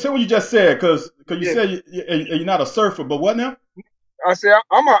what you just said, cause you said you're not a surfer, but what now? I say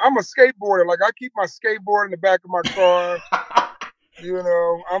I'm a skateboarder. Like I keep my skateboard in the back of my car.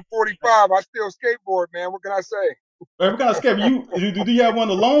 I'm 45. I still skateboard, man. What can I say? What kind of skateboard? Do you have one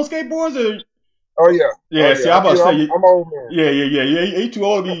of the long skateboards or? Oh yeah. Yeah. See, I'm about to say I'm old man. Yeah. You too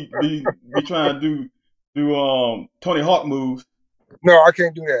old to be trying to do Tony Hawk moves. No, I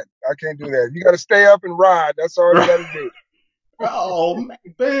can't do that. You got to stay up and ride. That's all you got to do. Oh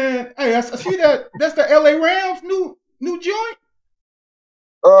man, hey, I see that. That's the LA Rams new joint.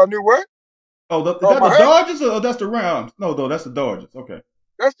 Knew what? Oh, is Oh, that my the hat. Dodgers or that's the Rams? No, that's the Dodgers. Okay.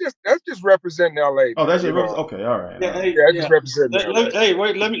 That's just representing LA, Oh, man. that's your okay. All right. Yeah, All right. hey, Yeah, that's yeah. just representing LA. Hey,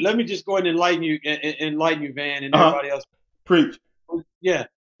 wait. Let me just go ahead and enlighten you, Van, and Uh huh. everybody else. Preach. Yeah,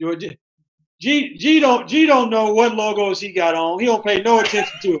 G don't know what logos he got on. He don't pay no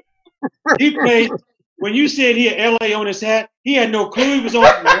attention to it. He played when you said he had LA on his hat. He had no clue he was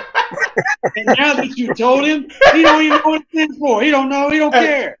on there. And now that you told him, he don't even know what it stands for. He don't know. He don't Hey,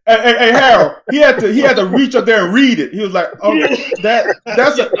 care. hey, Harold. He had to reach up there and read it. He was like, oh,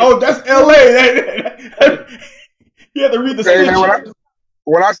 that's L.A. He had to read the Hey, man, stitches.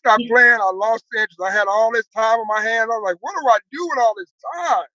 when I stopped playing, I lost interest. I had all this time on my hands. I was like, what do I do with all this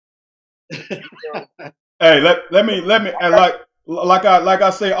time? You know, Hey, let me and like I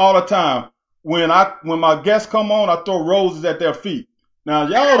say all the time, when my guests come on, I throw roses at their feet. Now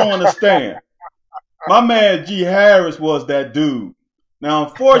y'all don't understand. My man G Harris was that dude. Now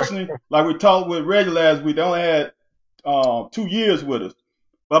unfortunately, like we talked with Reggie last week, they only had 2 years with us.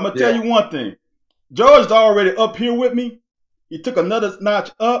 But I'm gonna tell yeah, you one thing. George's already up here with me. He took another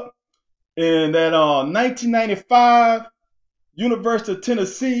notch up in that 1995 University of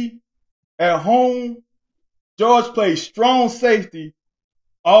Tennessee at home. George played strong safety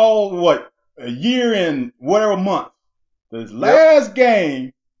a year and whatever month. His yep. last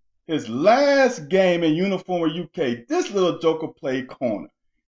game, his last game in uniform with UK, this little joker played corner.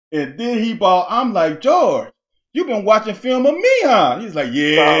 And then he ball. I'm like, George, you've been watching film of me, huh? He's like, yeah,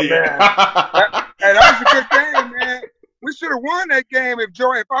 Oh man, yeah. hey, that was a good game, man. We should have won that game if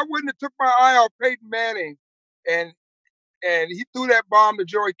I wouldn't have took my eye off Peyton Manning, and he threw that bomb to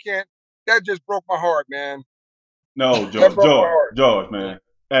Joey Kent. That just broke my heart, man. No, That George, broke my George, heart. George, man.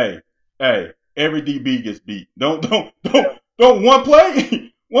 Hey, every DB gets beat. Don't one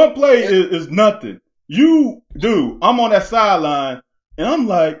play. One play It, is nothing. You, dude, I'm on that sideline and I'm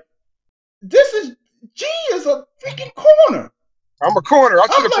like, G is a freaking corner. I'm a corner. I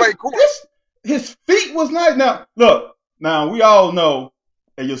should I'm have like, played corner. his feet was nice. Now, look, now we all know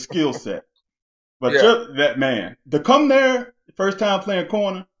your skill set, but Yeah, you're that man to come there first time playing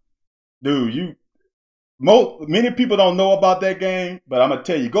corner, dude. Many people don't know about that game, but I'm gonna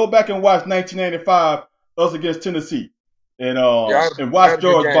tell you, go back and watch 1995 us against Tennessee, and yeah. and I had watch a good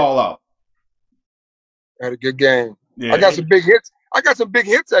George game. ball out. I had a good game. I Yeah, got some big hits. I got some big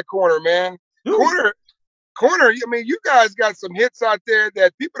hits at corner, man. dude, Corner, corner. I mean, you guys got some hits out there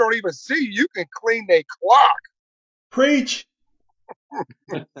that people don't even see. You can clean their clock. preach,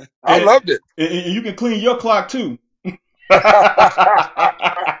 I and, loved it. and you can clean your clock too,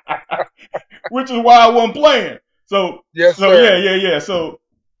 which is why I wasn't playing. So, Yes, so yeah, sir. yeah, yeah. So,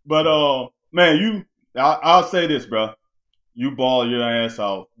 but man, I'll say this, bro. You ball your ass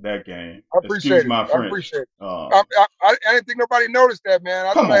out that game. I Excuse appreciate it. my I French. appreciate it. I didn't think nobody noticed that, man.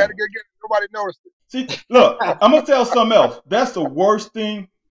 I Come thought I had a on. good game. Nobody noticed it. See, look, I'm gonna tell something else. That's the worst thing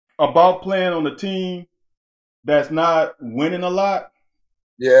about playing on a team that's not winning a lot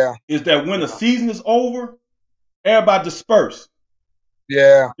Yeah, is that when the Yeah, season is over, everybody disperse.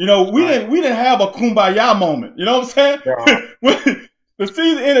 yeah. You know, we right. didn't have a kumbaya moment. You know what I'm No, saying? When the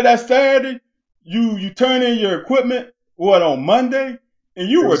season ended that Saturday, you turn in your equipment on Monday, and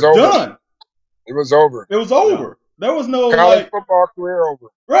you it was were over. done. It was over. It was Yeah, over. There was no College like football career over.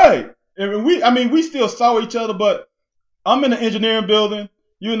 right. And we still saw each other, but I'm in the engineering building,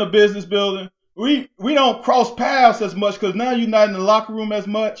 you in the business building. We don't cross paths as much because now you're not in the locker room as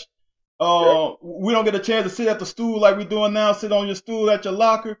much. Yep. We don't get a chance to sit at the stool like we're doing now. Sit on your stool at your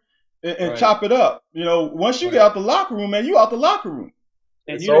locker and right, chop it up. You know, once you get right. out the locker room, man, you out the locker room.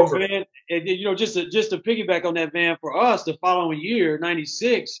 And It's over. Van, and just to piggyback on that, Van, for us, the following year,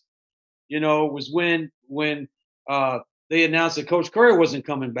 '96, was when uh, they announced that Coach Curry wasn't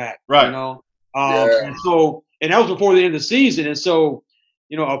coming back. Right. Yeah. And that was before the end of the season, and so,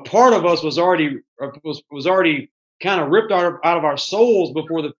 a part of us was already kind of ripped out of our souls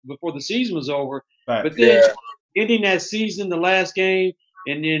before the season was over. But Facts. then Yeah. ending that season, the last game,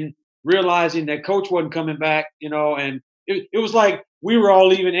 and then realizing that Coach wasn't coming back, and it was like we were all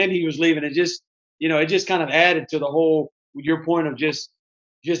leaving and he was leaving. It just kind of added to the whole your point of just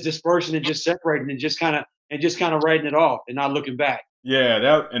dispersing and just separating and just kind of writing it off and not looking back.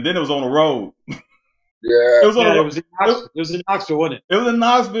 Yeah. And then it was on the road. Yeah. It was on the Yeah, it road. was in It, Knoxville, it was in Knoxville, wasn't it? it was in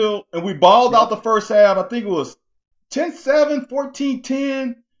Knoxville, and we balled Yeah, out the first half. I think it was 10-7,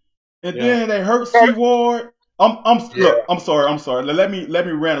 14-10. And yeah, then they hurt No, C Ward. Look. yeah. I'm sorry. I'm sorry. Let me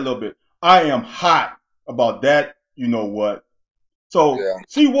rant a little bit. I am hot about that. You know what? So Yeah.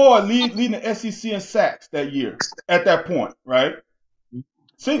 C Ward leading the SEC in sacks that year. At that point, right?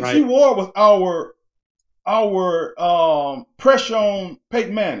 C right. Ward was our pressure on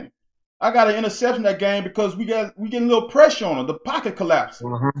Peyton Manning. I got an interception that game because we getting a little pressure on him. The pocket collapsing.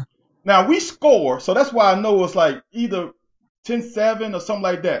 Mm-hmm. Now we score, so that's why I know it's like either 10-7 or something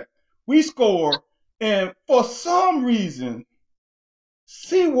like that. We score, and for some reason,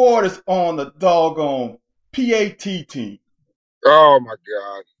 Seaward is on the doggone PAT team. Oh my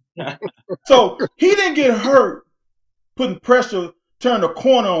God. So he didn't get hurt putting pressure, turn the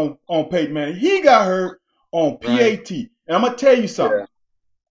corner on Peyton Manning. He got hurt on PAT. Right. And I'm going to tell you something. Yeah.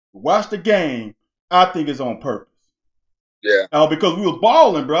 Watch the game. I think it's on purpose. Yeah. Because we was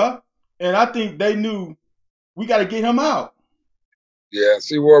balling, bro. And I think they knew we got to get him out. Yeah.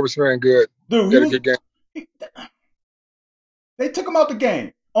 Seaward was playing good. Dude, He had a good game. They took him out the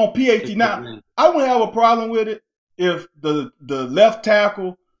game on PAT. Now, I wouldn't have a problem with it if the left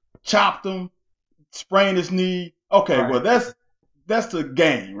tackle chopped him, sprained his knee. Okay, Right. well, that's the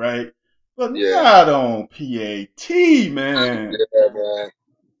game, right? But Yeah. not on PAT, man. Yeah, man.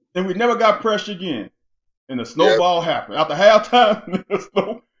 And we never got pressure again. And the snowball happened. After halftime,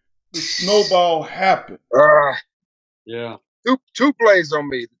 the snowball happened. Yeah. Two plays on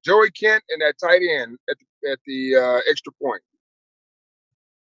me. Joey Kent and that tight end at the extra point.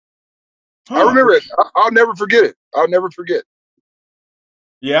 I remember it. I'll never forget it. I'll never forget.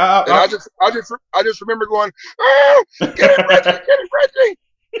 Yeah, And I just remember going, oh, get it, Reggie,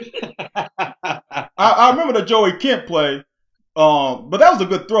 I remember the Joey Kent play, but that was a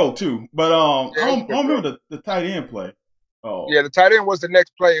good throw too. But Yeah, I don't remember the tight end play. Oh, Yeah, the tight end was the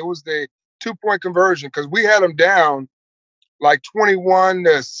next play. It was the 2-point conversion because we had them down like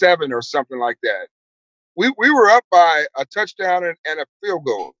 21-7 or something like that. We were up by a touchdown and a field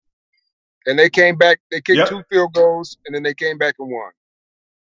goal, and they came back. They kicked 2 field goals, and then they came back and won.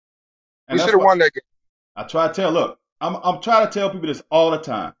 And we should have won that game. I try to tell. Look, I'm trying to tell people this all the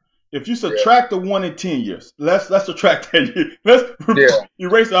time. If you subtract the 1 in 10 years, let's subtract that year. Let's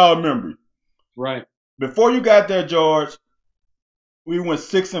erase our memory. Right. Before you got there, George, we went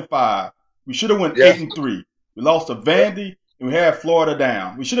 6-5. We should have went 8-3. We lost to Vandy and we had Florida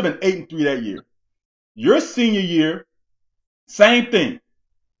down. We should have been 8-3 that year. Your senior year, same thing.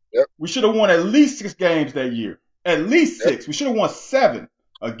 Yep. We should have won at least 6 games that year. At least 6. We should have won 7.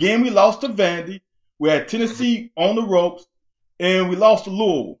 Again, we lost to Vandy. We had Tennessee on the ropes, and we lost to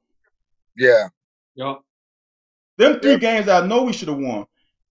Louisville. Yeah. Yep. Them 3 games I know we should have won.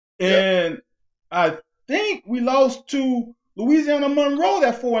 And I think we lost to Louisiana Monroe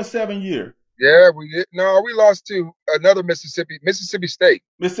that 4-7 year. Yeah, we did. No, we lost to another Mississippi State.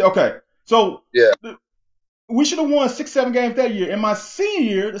 Okay. So yeah, we should have won 6-7 games that year. In my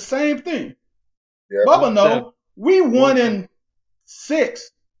senior year, the same thing. Yeah. Bubba, no. We won in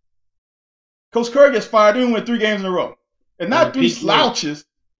 6. Coach Curry gets fired, then we win 3 games in a row. And not 3 slouches.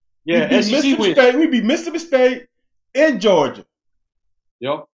 Yeah, we beat Mississippi State. We beat Mississippi State in Georgia.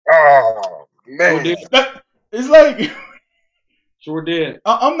 Yep. Oh, man. It's like... Sure did.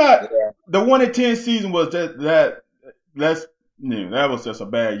 I'm not... The 1 in 10 season was that was just a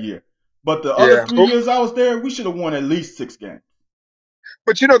bad year. But the other 3 years I was there, we should have won at least 6 games.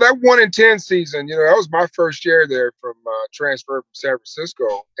 But, that 1 in 10 season, that was my first year there from transfer from San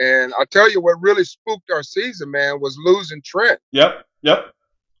Francisco. And I'll tell you what really spooked our season, man, was losing Trent. Yep.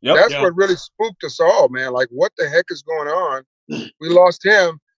 That's what really spooked us all, man. Like, what the heck is going on? We lost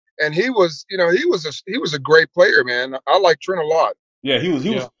him. And he was a great player, man. I like Trent a lot. Yeah, he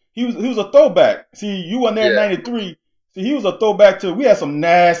was a throwback. See, you weren't there in '93. See, he was a throwback to. We had some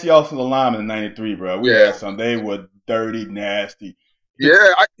nasty offensive linemen in '93, bro. We had some. They were dirty, nasty.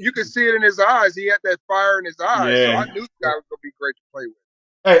 Yeah, you could see it in his eyes. He had that fire in his eyes. Yeah. So I knew the guy was gonna be great to play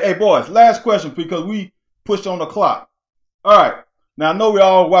with. Hey, boys. Last question because we pushed on the clock. All right. Now I know we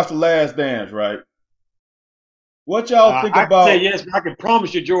all watched The Last Dance, right? What y'all think about? I can say yes, but I can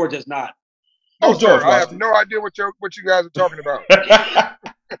promise you, George, it's not. Oh, George, I have no idea what you guys are talking about.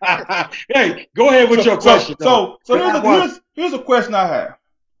 Hey, go ahead with your question. So here's a question I have.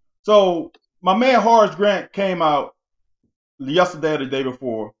 So my man Horace Grant came out yesterday or the day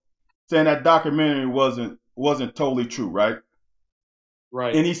before saying that documentary wasn't totally true, right?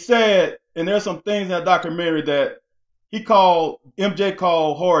 Right. And he said, and there's some things in that documentary that MJ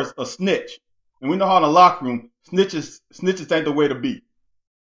called Horace a snitch. And we know how in the locker room, snitches ain't the way to be.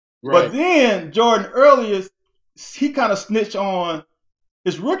 Right. But then Jordan earlier, he kind of snitched on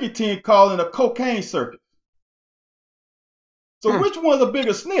his rookie team calling a cocaine circus. So which one's a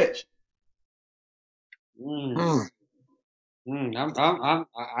bigger snitch? I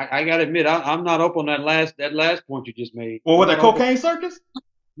gotta admit, I'm not up on that last point you just made. Well, with the cocaine circus?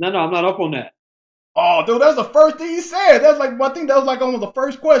 No, I'm not up on that. Oh, dude, that's the first thing he said. I think that was like almost the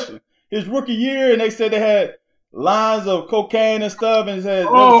first question. his rookie year, and they said they had lines of cocaine and stuff, and said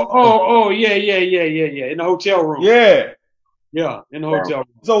Yeah. In the hotel room. yeah. Yeah, in the hotel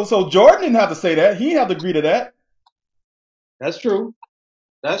room. So Jordan didn't have to say that. He didn't have to agree to that. That's true.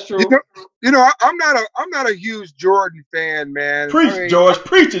 That's true. I'm not a huge Jordan fan, man. Preach, I mean, George.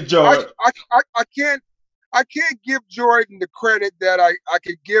 Preach it, George. I can't give Jordan the credit that I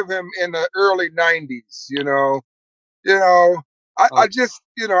could give him in the early '90s. I just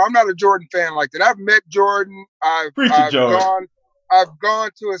I'm not a Jordan fan like that. I've met Jordan. Preach it, George. I've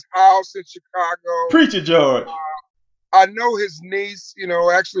gone to his house in Chicago. Preach it, George. I know his niece.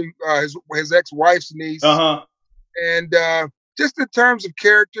 Actually, his ex-wife's niece. And just in terms of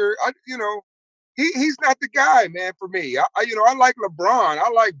character, he's not the guy, man, for me. I like LeBron. I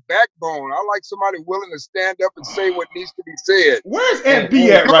like backbone. I like somebody willing to stand up and say what needs to be said. Where's Aunt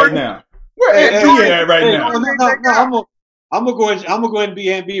B at right now? Where Aunt B at right now? No, I'm gonna go ahead and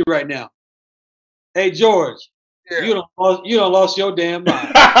be Aunt B right now. Hey George, you done lost your damn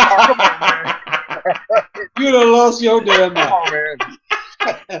mind. Oh, come on, man. You done lost your damn mind. Come on, man.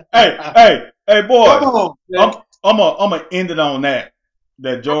 Hey, boy. Come on, man. I'm gonna end it on that.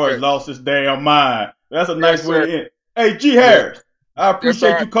 That George lost his damn mind. That's a nice way to end. Hey, G Harris, I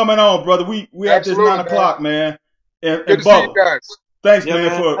appreciate you coming on, brother. We at this 9 o'clock, man. And Good to see you guys. Thanks,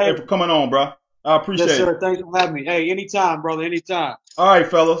 man, for coming on, bro. I appreciate it. Yes, sir. Thanks for having me. Hey, anytime, brother. Anytime. All right,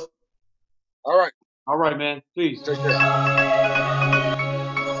 fellas. All right. All right, man. Please. Take care.